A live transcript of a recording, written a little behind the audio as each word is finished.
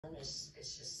It's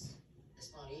just,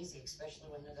 it's not easy, especially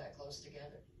when they're that close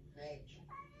together in age.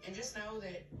 And just know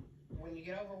that when you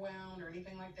get overwhelmed or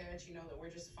anything like that, you know that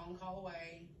we're just a phone call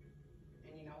away,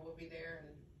 and you know we'll be there, and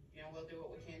you know we'll do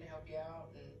what we can to help you out,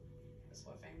 and that's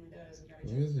what family does. We got each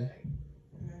other's back.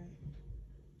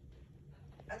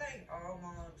 I think all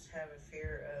moms have a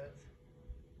fear of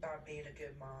not being a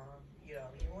good mom. You know,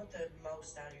 you want the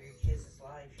most out of your kids'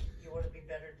 life. You want to be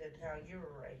better than how you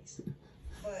were raised.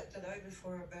 But the night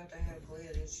before I'm about to have Glenn,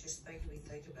 it's just making me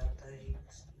think about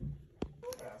things.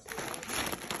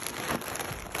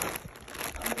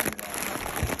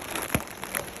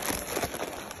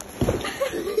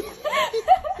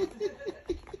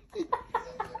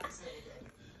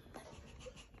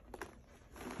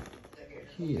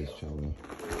 He is trouble.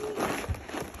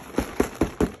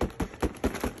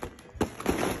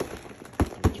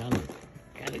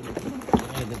 Gotta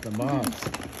get the box.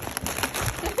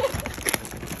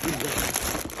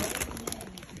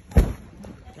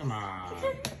 Come on.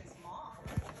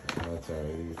 That's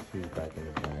alright. He's back in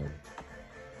the bag.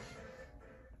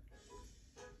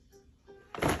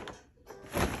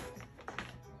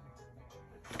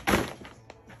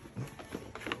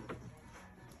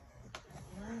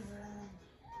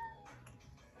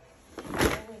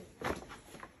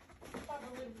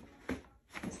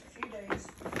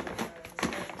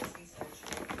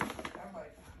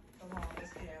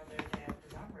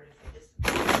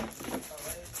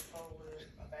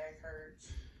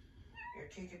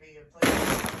 Kicking me in place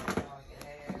like it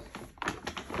has.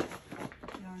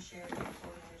 You know, share your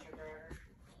toys with your brother.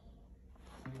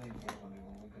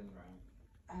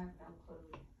 I have no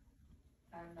clue.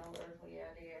 I have no earthly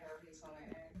idea how he's gonna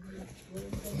act.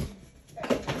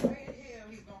 Hey,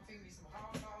 him, he's gonna feed me some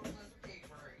hot dogs and some cake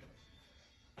bread.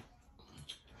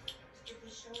 Get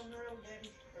this show on the road,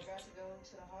 Daddy. We're about to go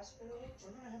to the hospital.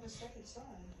 We're gonna have a second son.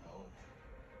 Oh.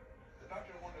 The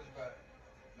doctor wonders about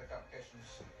the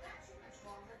complications.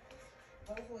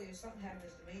 Hopefully, if something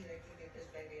happens to me, they can get this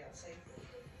baby out safely.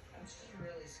 I'm just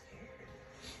really scared.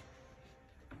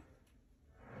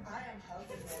 I am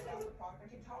hoping that Dr. Proctor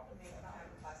can talk to me about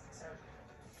having plastic surgery.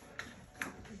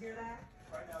 You hear that?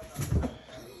 Right now, Dr.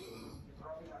 You're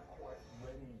probably not quite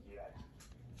ready yet.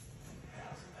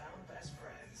 Thousand Pound Best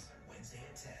Friends, Wednesday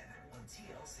at 10 on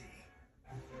TLC.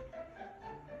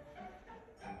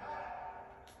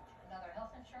 Another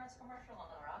health insurance commercial,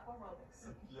 another aqua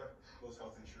aerobics. Yep, those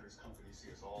health insurance companies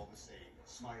see us all the same.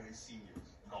 Smiley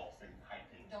seniors, golfing,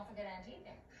 hiking. Don't forget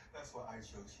anti-aging. That's why I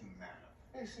chose Humana.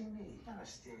 Hey, see me, not a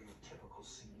stereotypical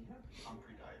senior. I'm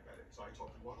pre-diabetic, so I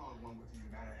talked one-on-one with the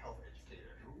Humana health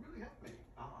educator who really helped me.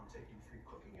 Now I'm taking free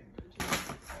cooking and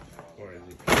meditation. Or is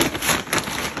he?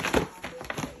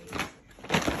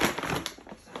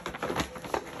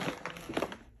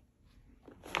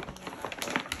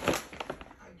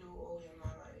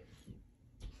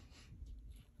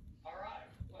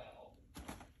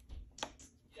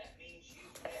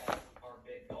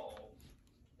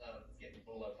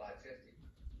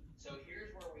 So here's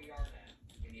where we are now.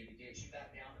 We need to get you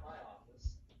back down to my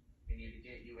office. We need to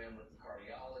get you in with the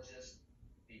cardiologist,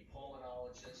 the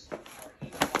pulmonologist, our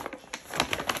hematologist,